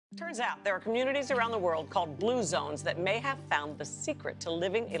Turns out there are communities around the world called blue zones that may have found the secret to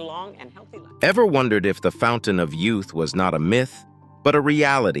living a long and healthy life. Ever wondered if the fountain of youth was not a myth, but a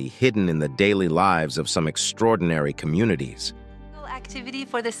reality hidden in the daily lives of some extraordinary communities? Activity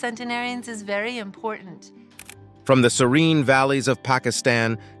for the centenarians is very important. From the serene valleys of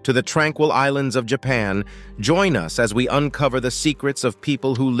Pakistan to the tranquil islands of Japan, join us as we uncover the secrets of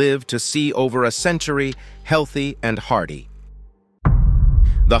people who live to see over a century, healthy and hardy.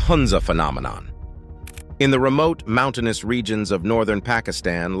 The Hunza phenomenon. In the remote, mountainous regions of northern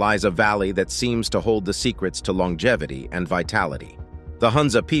Pakistan lies a valley that seems to hold the secrets to longevity and vitality. The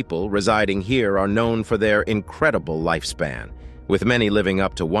Hunza people residing here are known for their incredible lifespan, with many living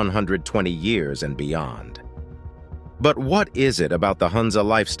up to 120 years and beyond. But what is it about the Hunza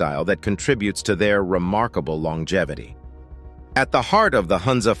lifestyle that contributes to their remarkable longevity? At the heart of the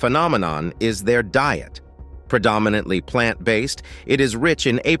Hunza phenomenon is their diet. Predominantly plant-based, it is rich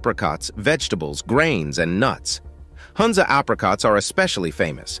in apricots, vegetables, grains, and nuts. Hunza apricots are especially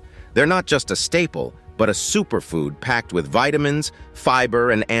famous. They're not just a staple, but a superfood packed with vitamins,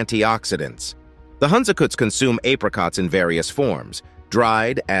 fiber, and antioxidants. The Hunzakuts consume apricots in various forms,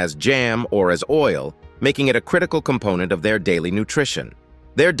 dried, as jam, or as oil, making it a critical component of their daily nutrition.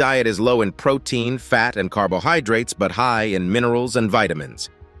 Their diet is low in protein, fat, and carbohydrates, but high in minerals and vitamins,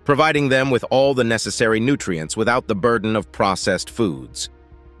 providing them with all the necessary nutrients without the burden of processed foods.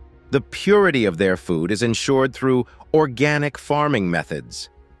 The purity of their food is ensured through organic farming methods.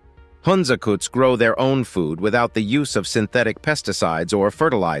 Hunzakuts grow their own food without the use of synthetic pesticides or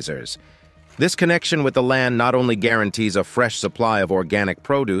fertilizers. This connection with the land not only guarantees a fresh supply of organic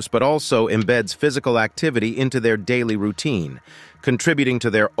produce, but also embeds physical activity into their daily routine, contributing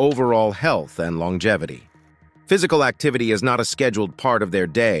to their overall health and longevity. Physical activity is not a scheduled part of their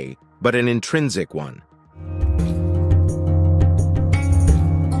day, but an intrinsic one.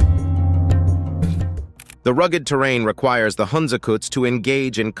 The rugged terrain requires the Hunzakuts to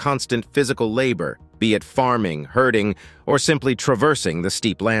engage in constant physical labor, be it farming, herding, or simply traversing the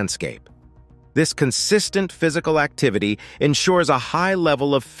steep landscape. This consistent physical activity ensures a high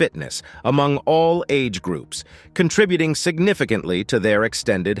level of fitness among all age groups, contributing significantly to their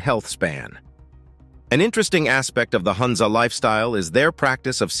extended health span. An interesting aspect of the Hunza lifestyle is their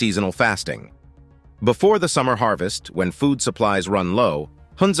practice of seasonal fasting. Before the summer harvest, when food supplies run low,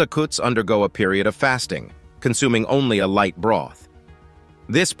 Hunzakuts undergo a period of fasting, consuming only a light broth.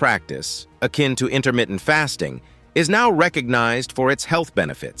 This practice, akin to intermittent fasting, is now recognized for its health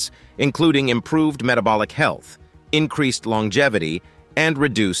benefits, including improved metabolic health, increased longevity, and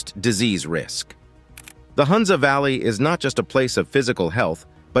reduced disease risk. The Hunza Valley is not just a place of physical health,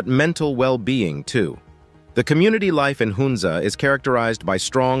 but mental well-being too. The community life in Hunza is characterized by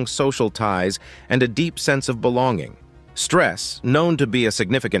strong social ties and a deep sense of belonging. Stress, known to be a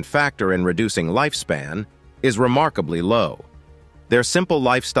significant factor in reducing lifespan, is remarkably low. Their simple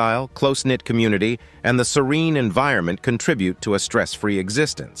lifestyle, close-knit community, and the serene environment contribute to a stress-free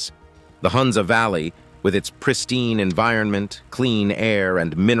existence. The Hunza Valley, with its pristine environment, clean air,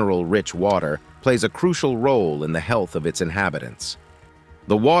 and mineral-rich water, plays a crucial role in the health of its inhabitants.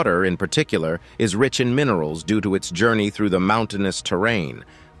 The water, in particular, is rich in minerals due to its journey through the mountainous terrain,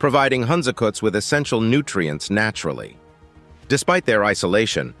 providing Hunzakuts with essential nutrients naturally. Despite their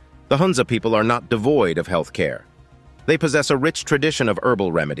isolation, the Hunza people are not devoid of health care. They possess a rich tradition of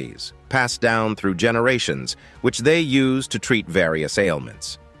herbal remedies, passed down through generations, which they use to treat various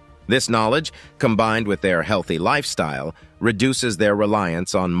ailments. This knowledge, combined with their healthy lifestyle, reduces their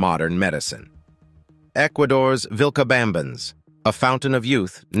reliance on modern medicine. Ecuador's Vilcabambas, a fountain of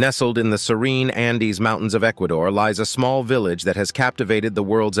youth, nestled in the serene Andes Mountains of Ecuador, lies a small village that has captivated the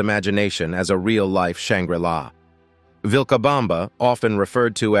world's imagination as a real-life Shangri-La. Vilcabamba, often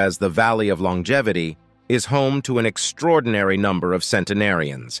referred to as the Valley of Longevity, is home to an extraordinary number of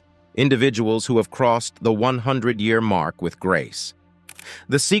centenarians, individuals who have crossed the 100-year mark with grace.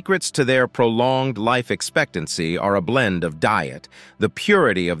 The secrets to their prolonged life expectancy are a blend of diet, the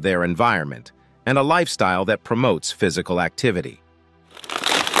purity of their environment, and a lifestyle that promotes physical activity.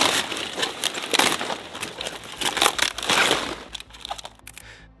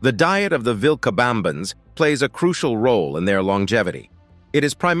 The diet of the Vilcabambans plays a crucial role in their longevity. It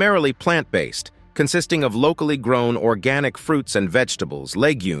is primarily plant-based, consisting of locally grown organic fruits and vegetables,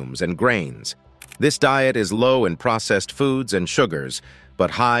 legumes, and grains. This diet is low in processed foods and sugars,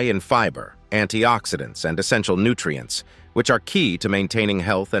 but high in fiber, antioxidants, and essential nutrients, which are key to maintaining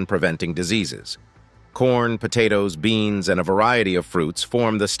health and preventing diseases. Corn, potatoes, beans, and a variety of fruits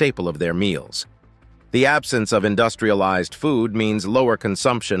form the staple of their meals. The absence of industrialized food means lower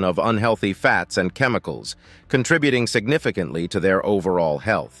consumption of unhealthy fats and chemicals, contributing significantly to their overall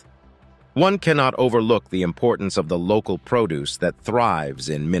health. One cannot overlook the importance of the local produce that thrives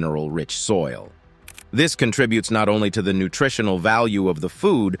in mineral-rich soil. This contributes not only to the nutritional value of the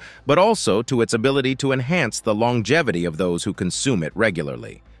food, but also to its ability to enhance the longevity of those who consume it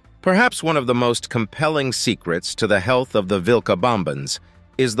regularly. Perhaps one of the most compelling secrets to the health of the Vilcabambans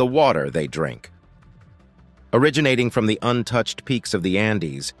is the water they drink. Originating from the untouched peaks of the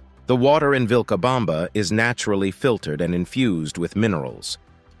Andes, the water in Vilcabamba is naturally filtered and infused with minerals.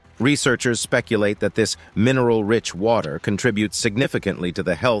 Researchers speculate that this mineral-rich water contributes significantly to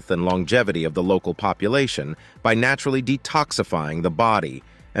the health and longevity of the local population by naturally detoxifying the body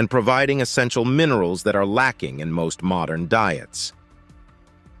and providing essential minerals that are lacking in most modern diets.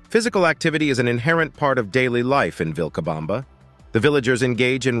 Physical activity is an inherent part of daily life in Vilcabamba. The villagers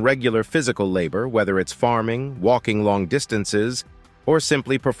engage in regular physical labor, whether it's farming, walking long distances, or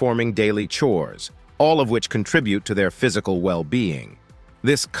simply performing daily chores, all of which contribute to their physical well-being.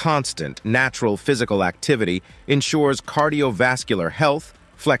 This constant, natural physical activity ensures cardiovascular health,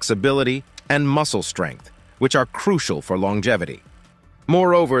 flexibility, and muscle strength, which are crucial for longevity.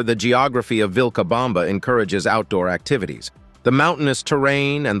 Moreover, the geography of Vilcabamba encourages outdoor activities. The mountainous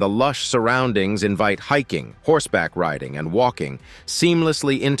terrain and the lush surroundings invite hiking, horseback riding, and walking,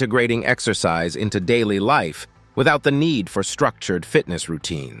 seamlessly integrating exercise into daily life without the need for structured fitness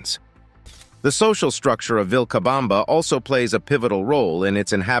routines. The social structure of Vilcabamba also plays a pivotal role in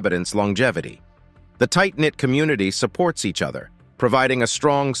its inhabitants' longevity. The tight-knit community supports each other, providing a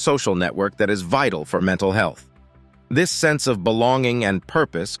strong social network that is vital for mental health. This sense of belonging and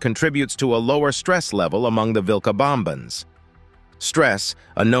purpose contributes to a lower stress level among the Vilcabambans. Stress,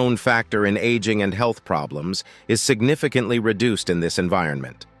 a known factor in aging and health problems, is significantly reduced in this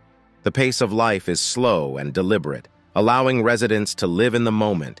environment. The pace of life is slow and deliberate, allowing residents to live in the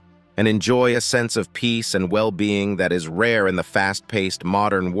moment and enjoy a sense of peace and well-being that is rare in the fast-paced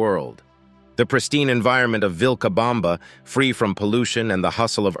modern world. The pristine environment of Vilcabamba, free from pollution and the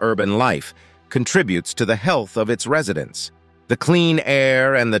hustle of urban life, contributes to the health of its residents. The clean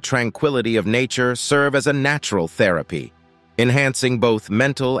air and the tranquility of nature serve as a natural therapy, enhancing both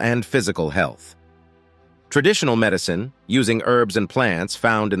mental and physical health. Traditional medicine, using herbs and plants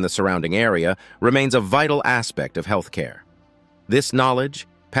found in the surrounding area, remains a vital aspect of healthcare. This knowledge,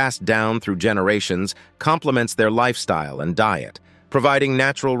 passed down through generations, complements their lifestyle and diet, providing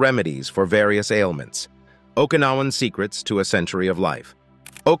natural remedies for various ailments. Okinawan secrets to a century of life.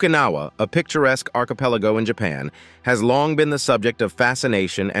 Okinawa, a picturesque archipelago in Japan, has long been the subject of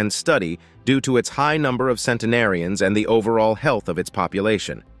fascination and study due to its high number of centenarians and the overall health of its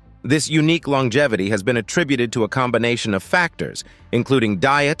population. This unique longevity has been attributed to a combination of factors, including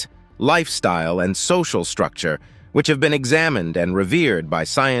diet, lifestyle, and social structure, which have been examined and revered by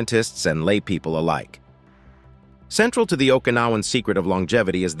scientists and laypeople alike. Central to the Okinawan secret of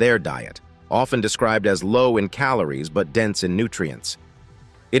longevity is their diet, often described as low in calories but dense in nutrients.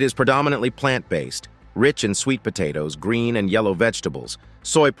 It is predominantly plant-based, rich in sweet potatoes, green and yellow vegetables,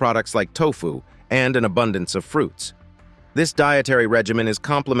 soy products like tofu, and an abundance of fruits. This dietary regimen is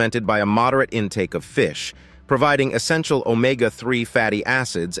complemented by a moderate intake of fish, providing essential omega-3 fatty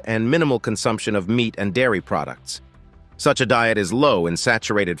acids and minimal consumption of meat and dairy products. Such a diet is low in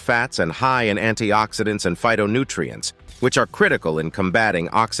saturated fats and high in antioxidants and phytonutrients, which are critical in combating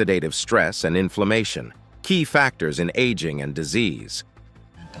oxidative stress and inflammation, key factors in aging and disease.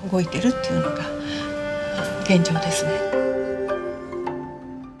 動いてるっていうのが現状ですね。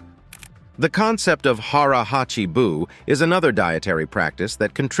 The concept of hara-hachi-bu is another dietary practice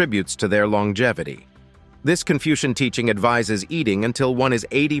that contributes to their longevity. This Confucian teaching advises eating until one is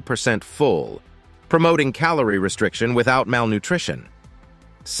 80% full, promoting calorie restriction without malnutrition.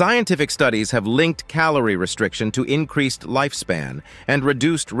 Scientific studies have linked calorie restriction to increased lifespan and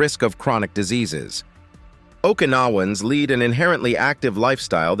reduced risk of chronic diseases. Okinawans lead an inherently active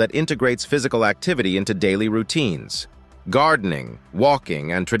lifestyle that integrates physical activity into daily routines. Gardening,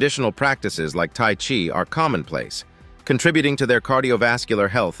 walking, and traditional practices like Tai Chi are commonplace, contributing to their cardiovascular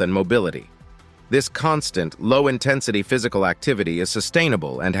health and mobility. This constant, low-intensity physical activity is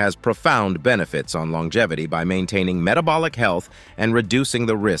sustainable and has profound benefits on longevity by maintaining metabolic health and reducing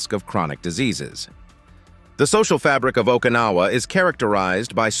the risk of chronic diseases. The social fabric of Okinawa is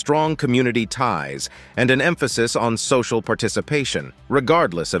characterized by strong community ties and an emphasis on social participation,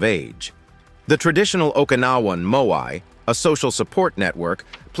 regardless of age. The traditional Okinawan moai, a social support network,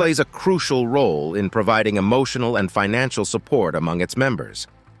 plays a crucial role in providing emotional and financial support among its members.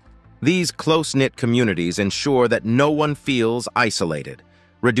 These close-knit communities ensure that no one feels isolated,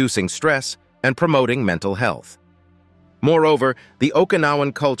 reducing stress, and promoting mental health. Moreover, the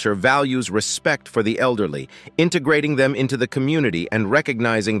Okinawan culture values respect for the elderly, integrating them into the community and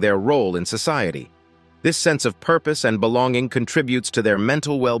recognizing their role in society. This sense of purpose and belonging contributes to their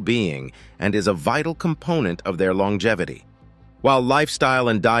mental well-being and is a vital component of their longevity. While lifestyle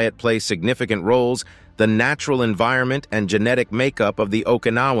and diet play significant roles, the natural environment and genetic makeup of the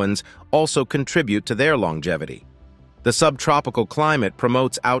Okinawans also contribute to their longevity. The subtropical climate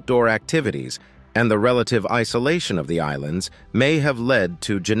promotes outdoor activities, and the relative isolation of the islands may have led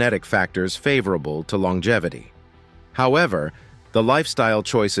to genetic factors favorable to longevity. However, the lifestyle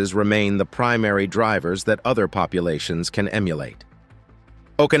choices remain the primary drivers that other populations can emulate.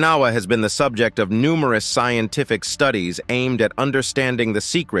 Okinawa has been the subject of numerous scientific studies aimed at understanding the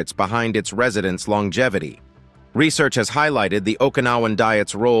secrets behind its residents' longevity. Research has highlighted the Okinawan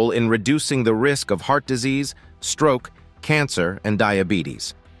diet's role in reducing the risk of heart disease, stroke, cancer, and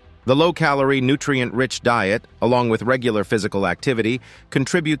diabetes. The low-calorie, nutrient-rich diet, along with regular physical activity,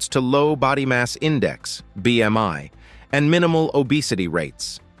 contributes to low body mass index, BMI, and minimal obesity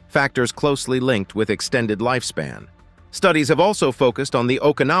rates, factors closely linked with extended lifespan. Studies have also focused on the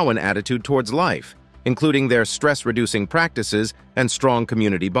Okinawan attitude towards life, including their stress-reducing practices and strong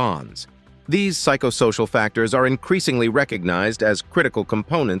community bonds. These psychosocial factors are increasingly recognized as critical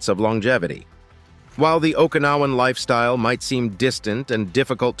components of longevity. While the Okinawan lifestyle might seem distant and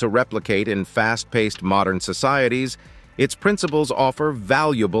difficult to replicate in fast-paced modern societies, its principles offer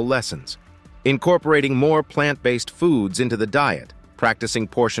valuable lessons. Incorporating more plant-based foods into the diet, practicing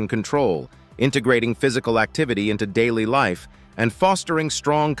portion control, integrating physical activity into daily life, and fostering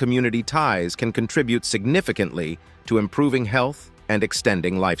strong community ties can contribute significantly to improving health and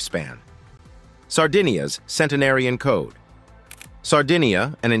extending lifespan. Sardinia's Centenarian Code.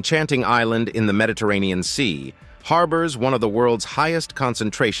 Sardinia, an enchanting island in the Mediterranean Sea, harbors one of the world's highest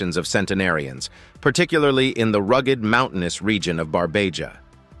concentrations of centenarians, particularly in the rugged mountainous region of Barbagia.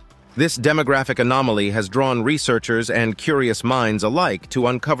 This demographic anomaly has drawn researchers and curious minds alike to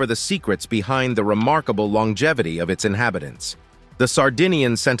uncover the secrets behind the remarkable longevity of its inhabitants. The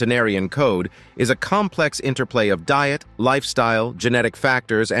Sardinian Centenarian Code is a complex interplay of diet, lifestyle, genetic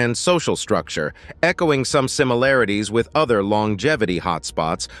factors, and social structure, echoing some similarities with other longevity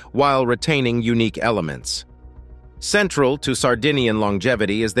hotspots while retaining unique elements. Central to Sardinian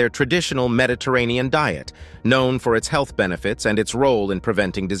longevity is their traditional Mediterranean diet, known for its health benefits and its role in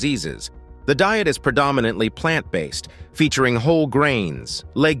preventing diseases. The diet is predominantly plant-based, featuring whole grains,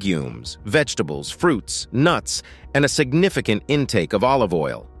 legumes, vegetables, fruits, nuts, and a significant intake of olive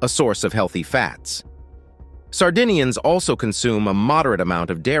oil, a source of healthy fats. Sardinians also consume a moderate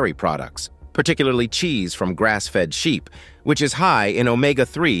amount of dairy products, particularly cheese from grass-fed sheep, which is high in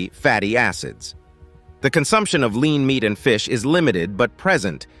omega-3 fatty acids. The consumption of lean meat and fish is limited but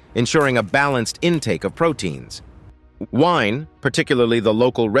present, ensuring a balanced intake of proteins. Wine, particularly the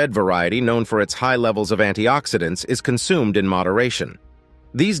local red variety known for its high levels of antioxidants, is consumed in moderation.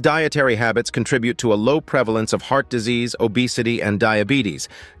 These dietary habits contribute to a low prevalence of heart disease, obesity, and diabetes,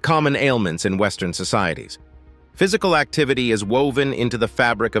 common ailments in Western societies. Physical activity is woven into the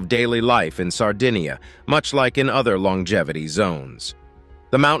fabric of daily life in Sardinia, much like in other longevity zones.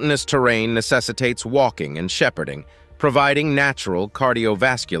 The mountainous terrain necessitates walking and shepherding, providing natural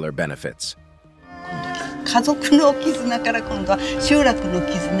cardiovascular benefits. 家族の絆から今度は集落の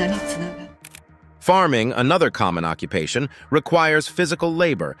絆につながる。 Farming, another common occupation, requires physical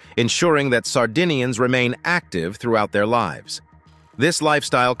labor, ensuring that Sardinians remain active throughout their lives. This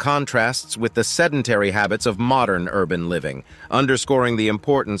lifestyle contrasts with the sedentary habits of modern urban living, underscoring the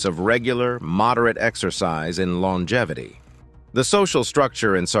importance of regular, moderate exercise in longevity. The social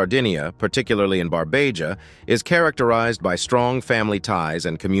structure in Sardinia, particularly in Barbagia, is characterized by strong family ties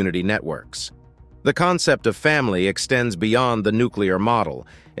and community networks. The concept of family extends beyond the nuclear model,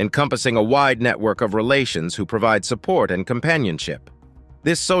 encompassing a wide network of relations who provide support and companionship.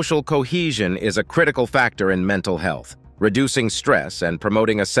 This social cohesion is a critical factor in mental health, reducing stress and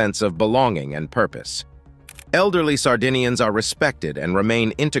promoting a sense of belonging and purpose. Elderly Sardinians are respected and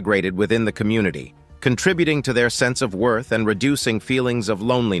remain integrated within the community, contributing to their sense of worth and reducing feelings of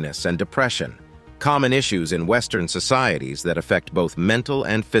loneliness and depression, common issues in Western societies that affect both mental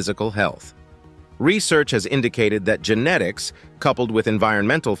and physical health. Research has indicated that genetics, coupled with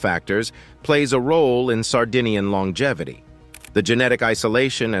environmental factors, plays a role in Sardinian longevity. The genetic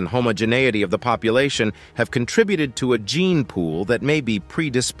isolation and homogeneity of the population have contributed to a gene pool that may be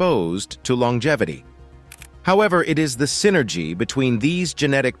predisposed to longevity. However, it is the synergy between these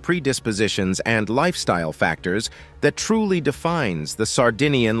genetic predispositions and lifestyle factors that truly defines the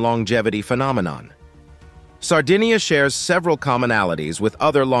Sardinian longevity phenomenon. Sardinia shares several commonalities with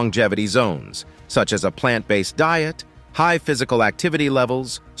other longevity zones, such as a plant-based diet, high physical activity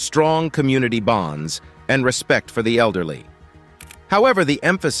levels, strong community bonds, and respect for the elderly. However, the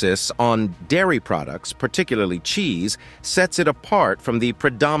emphasis on dairy products, particularly cheese, sets it apart from the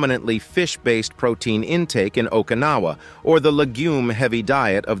predominantly fish-based protein intake in Okinawa or the legume-heavy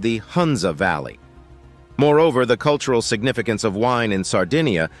diet of the Hunza Valley. Moreover, the cultural significance of wine in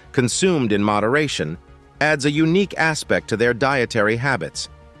Sardinia, consumed in moderation, adds a unique aspect to their dietary habits,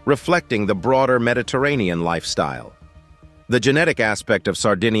 reflecting the broader Mediterranean lifestyle. The genetic aspect of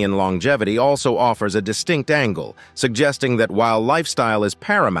Sardinian longevity also offers a distinct angle, suggesting that while lifestyle is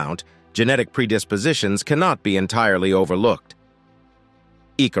paramount, genetic predispositions cannot be entirely overlooked.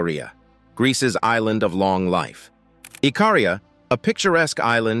 Ikaria, Greece's island of long life. Ikaria, a picturesque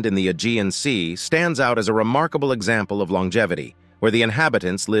island in the Aegean Sea, stands out as a remarkable example of longevity, where the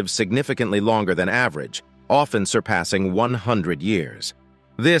inhabitants live significantly longer than average, often surpassing 100 years.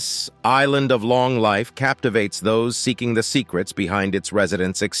 This island of long life captivates those seeking the secrets behind its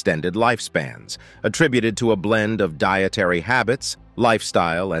residents' extended lifespans, attributed to a blend of dietary habits,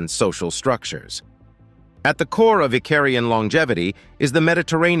 lifestyle, and social structures. At the core of Icarian longevity is the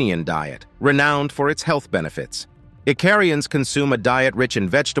Mediterranean diet, renowned for its health benefits. Icarians consume a diet rich in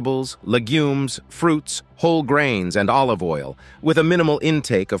vegetables, legumes, fruits, whole grains, and olive oil, with a minimal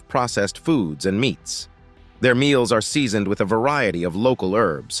intake of processed foods and meats. Their meals are seasoned with a variety of local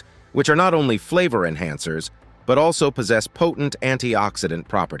herbs, which are not only flavor enhancers, but also possess potent antioxidant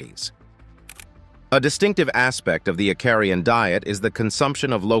properties. A distinctive aspect of the Icarian diet is the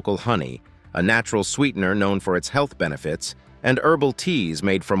consumption of local honey, a natural sweetener known for its health benefits, and herbal teas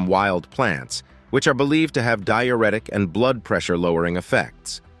made from wild plants, which are believed to have diuretic and blood pressure-lowering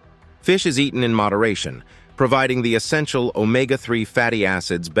effects. Fish is eaten in moderation, providing the essential omega-3 fatty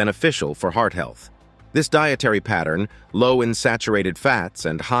acids beneficial for heart health. This dietary pattern, low in saturated fats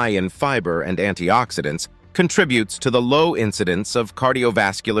and high in fiber and antioxidants, contributes to the low incidence of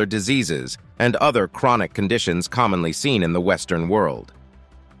cardiovascular diseases and other chronic conditions commonly seen in the Western world.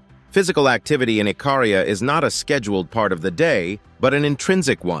 Physical activity in Ikaria is not a scheduled part of the day, but an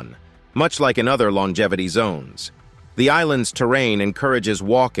intrinsic one, much like in other longevity zones. The island's terrain encourages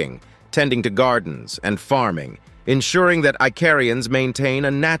walking, tending to gardens, and farming, ensuring that Icarians maintain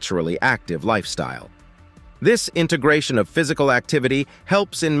a naturally active lifestyle. This integration of physical activity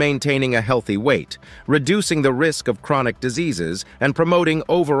helps in maintaining a healthy weight, reducing the risk of chronic diseases, and promoting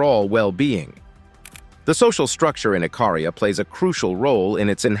overall well-being. The social structure in Ikaria plays a crucial role in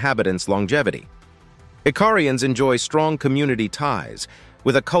its inhabitants' longevity. Icarians enjoy strong community ties,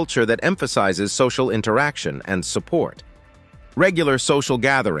 with a culture that emphasizes social interaction and support. Regular social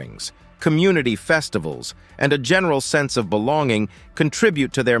gatherings, community festivals, and a general sense of belonging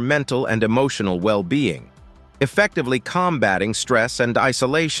contribute to their mental and emotional well-being, effectively combating stress and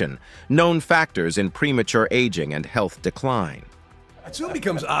isolation, known factors in premature aging and health decline. It soon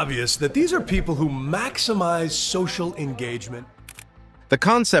becomes obvious that these are people who maximize social engagement. The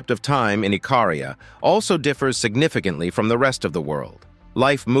concept of time in Ikaria also differs significantly from the rest of the world.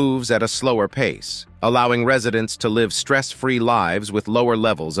 Life moves at a slower pace, allowing residents to live stress-free lives with lower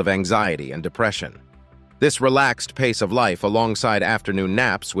levels of anxiety and depression. This relaxed pace of life alongside afternoon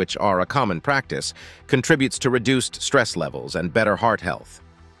naps, which are a common practice, contributes to reduced stress levels and better heart health.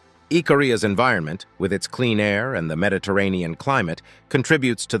 Icaria's environment, with its clean air and the Mediterranean climate,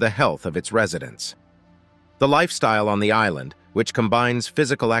 contributes to the health of its residents. The lifestyle on the island, which combines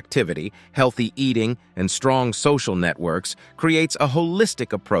physical activity, healthy eating, and strong social networks, creates a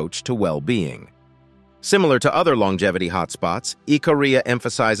holistic approach to well-being. Similar to other longevity hotspots, Ikaria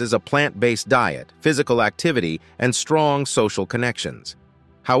emphasizes a plant-based diet, physical activity, and strong social connections.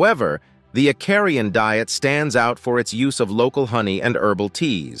 However, the Icarian diet stands out for its use of local honey and herbal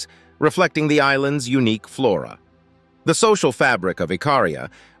teas, reflecting the island's unique flora. The social fabric of Ikaria,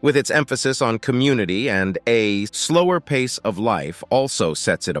 with its emphasis on community and a slower pace of life, also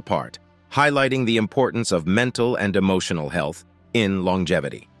sets it apart, highlighting the importance of mental and emotional health in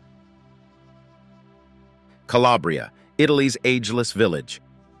longevity. Calabria, Italy's ageless village.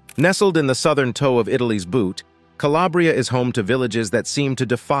 Nestled in the southern toe of Italy's boot, Calabria is home to villages that seem to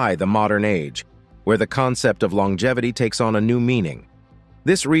defy the modern age, where the concept of longevity takes on a new meaning.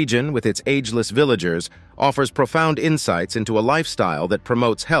 This region, with its ageless villagers, offers profound insights into a lifestyle that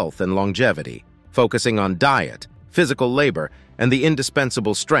promotes health and longevity, focusing on diet, physical labor, and the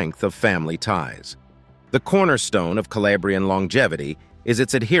indispensable strength of family ties. The cornerstone of Calabrian longevity is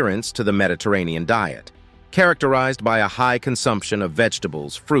its adherence to the Mediterranean diet, characterized by a high consumption of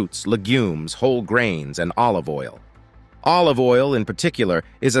vegetables, fruits, legumes, whole grains, and olive oil. Olive oil, in particular,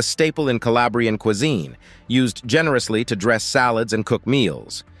 is a staple in Calabrian cuisine, used generously to dress salads and cook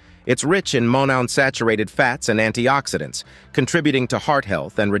meals. It's rich in monounsaturated fats and antioxidants, contributing to heart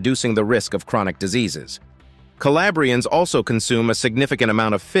health and reducing the risk of chronic diseases. Calabrians also consume a significant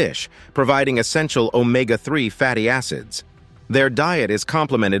amount of fish, providing essential omega-3 fatty acids. Their diet is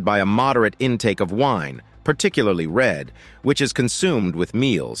complemented by a moderate intake of wine, particularly red, which is consumed with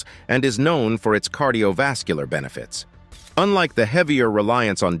meals and is known for its cardiovascular benefits. Unlike the heavier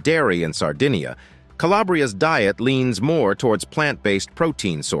reliance on dairy in Sardinia, Calabria's diet leans more towards plant-based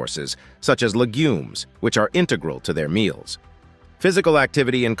protein sources, such as legumes, which are integral to their meals. Physical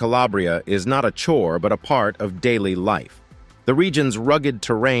activity in Calabria is not a chore but a part of daily life. The region's rugged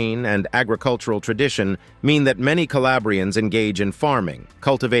terrain and agricultural tradition mean that many Calabrians engage in farming,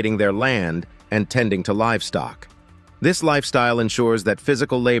 cultivating their land, and tending to livestock. This lifestyle ensures that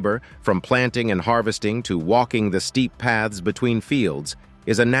physical labor, from planting and harvesting to walking the steep paths between fields,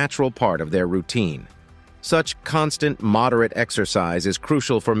 is a natural part of their routine. Such constant, moderate exercise is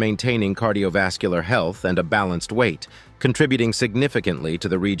crucial for maintaining cardiovascular health and a balanced weight, contributing significantly to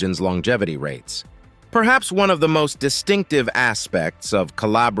the region's longevity rates. Perhaps one of the most distinctive aspects of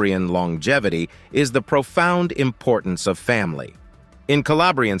Calabrian longevity is the profound importance of family. In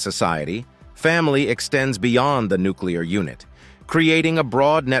Calabrian society, family extends beyond the nuclear unit, creating a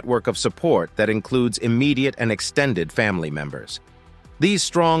broad network of support that includes immediate and extended family members. These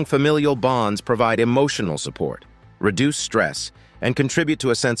strong familial bonds provide emotional support, reduce stress, and contribute to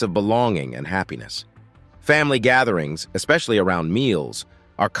a sense of belonging and happiness. Family gatherings, especially around meals,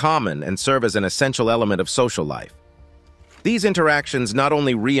 are common and serve as an essential element of social life. These interactions not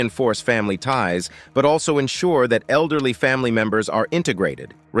only reinforce family ties, but also ensure that elderly family members are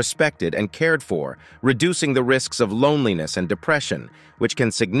integrated, respected, and cared for, reducing the risks of loneliness and depression, which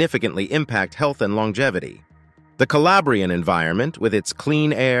can significantly impact health and longevity. The Calabrian environment, with its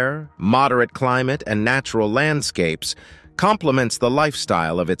clean air, moderate climate, and natural landscapes, complements the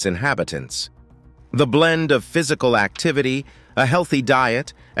lifestyle of its inhabitants. The blend of physical activity, a healthy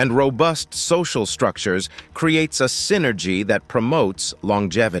diet, and robust social structures creates a synergy that promotes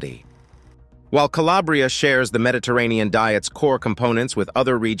longevity. While Calabria shares the Mediterranean diet's core components with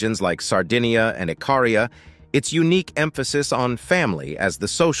other regions like Sardinia and Icaria, its unique emphasis on family as the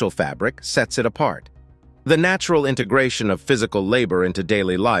social fabric sets it apart. The natural integration of physical labor into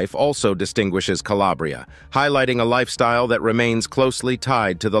daily life also distinguishes Calabria, highlighting a lifestyle that remains closely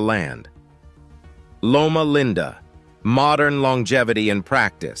tied to the land. Loma Linda. Modern longevity in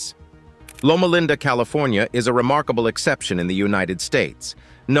practice. Loma Linda, California is a remarkable exception in the United States,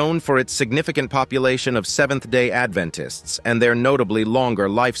 known for its significant population of Seventh-day Adventists and their notably longer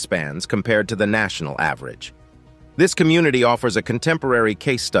lifespans compared to the national average. This community offers a contemporary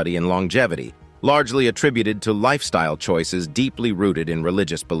case study in longevity, largely attributed to lifestyle choices deeply rooted in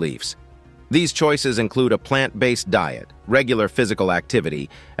religious beliefs. These choices include a plant-based diet, regular physical activity,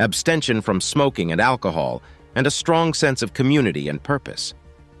 abstention from smoking and alcohol, and a strong sense of community and purpose.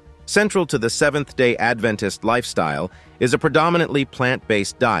 Central to the Seventh-day Adventist lifestyle is a predominantly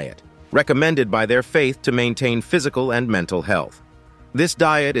plant-based diet, recommended by their faith to maintain physical and mental health. This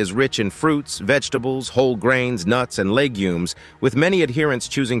diet is rich in fruits, vegetables, whole grains, nuts, and legumes, with many adherents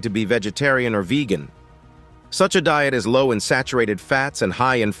choosing to be vegetarian or vegan. Such a diet is low in saturated fats and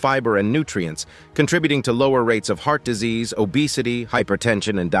high in fiber and nutrients, contributing to lower rates of heart disease, obesity,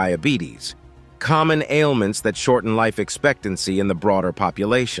 hypertension, and diabetes, common ailments that shorten life expectancy in the broader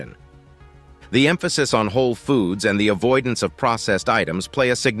population. The emphasis on whole foods and the avoidance of processed items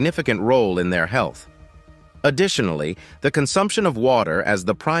play a significant role in their health. Additionally, the consumption of water as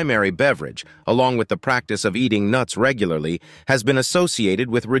the primary beverage, along with the practice of eating nuts regularly, has been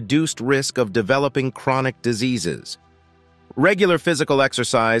associated with reduced risk of developing chronic diseases. Regular physical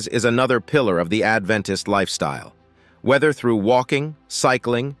exercise is another pillar of the Adventist lifestyle. Whether through walking,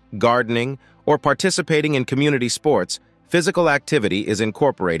 cycling, gardening, or participating in community sports, physical activity is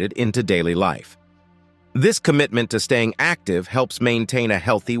incorporated into daily life. This commitment to staying active helps maintain a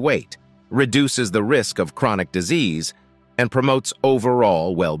healthy weight, reduces the risk of chronic disease, and promotes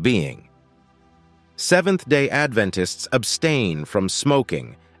overall well-being. Seventh-day Adventists abstain from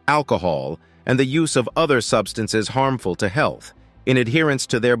smoking, alcohol, and the use of other substances harmful to health, in adherence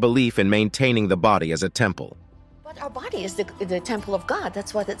to their belief in maintaining the body as a temple. But our body is the temple of God.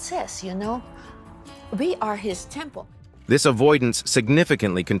 That's what it says, you know. We are His temple. This avoidance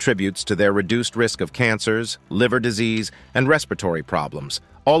significantly contributes to their reduced risk of cancers, liver disease, and respiratory problems,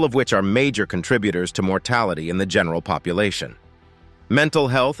 all of which are major contributors to mortality in the general population. Mental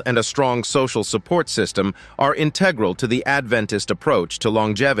health and a strong social support system are integral to the Adventist approach to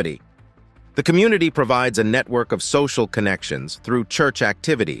longevity. The community provides a network of social connections through church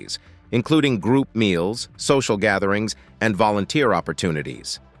activities, including group meals, social gatherings, and volunteer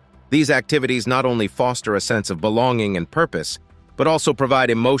opportunities. These activities not only foster a sense of belonging and purpose, but also provide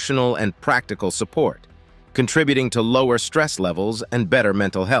emotional and practical support, contributing to lower stress levels and better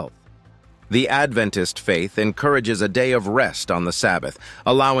mental health. The Adventist faith encourages a day of rest on the Sabbath,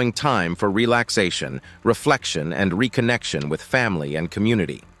 allowing time for relaxation, reflection, and reconnection with family and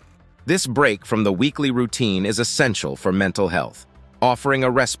community. This break from the weekly routine is essential for mental health, offering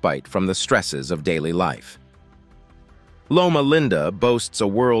a respite from the stresses of daily life. Loma Linda boasts a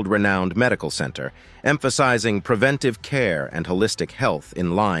world-renowned medical center, emphasizing preventive care and holistic health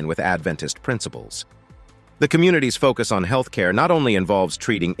in line with Adventist principles. The community's focus on healthcare not only involves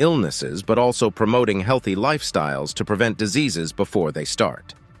treating illnesses, but also promoting healthy lifestyles to prevent diseases before they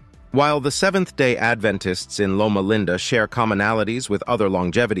start. While the Seventh-day Adventists in Loma Linda share commonalities with other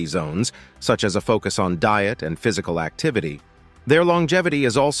longevity zones, such as a focus on diet and physical activity, their longevity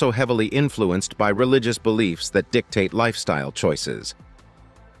is also heavily influenced by religious beliefs that dictate lifestyle choices.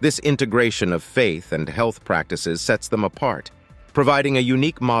 This integration of faith and health practices sets them apart, providing a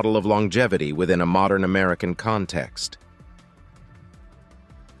unique model of longevity within a modern American context.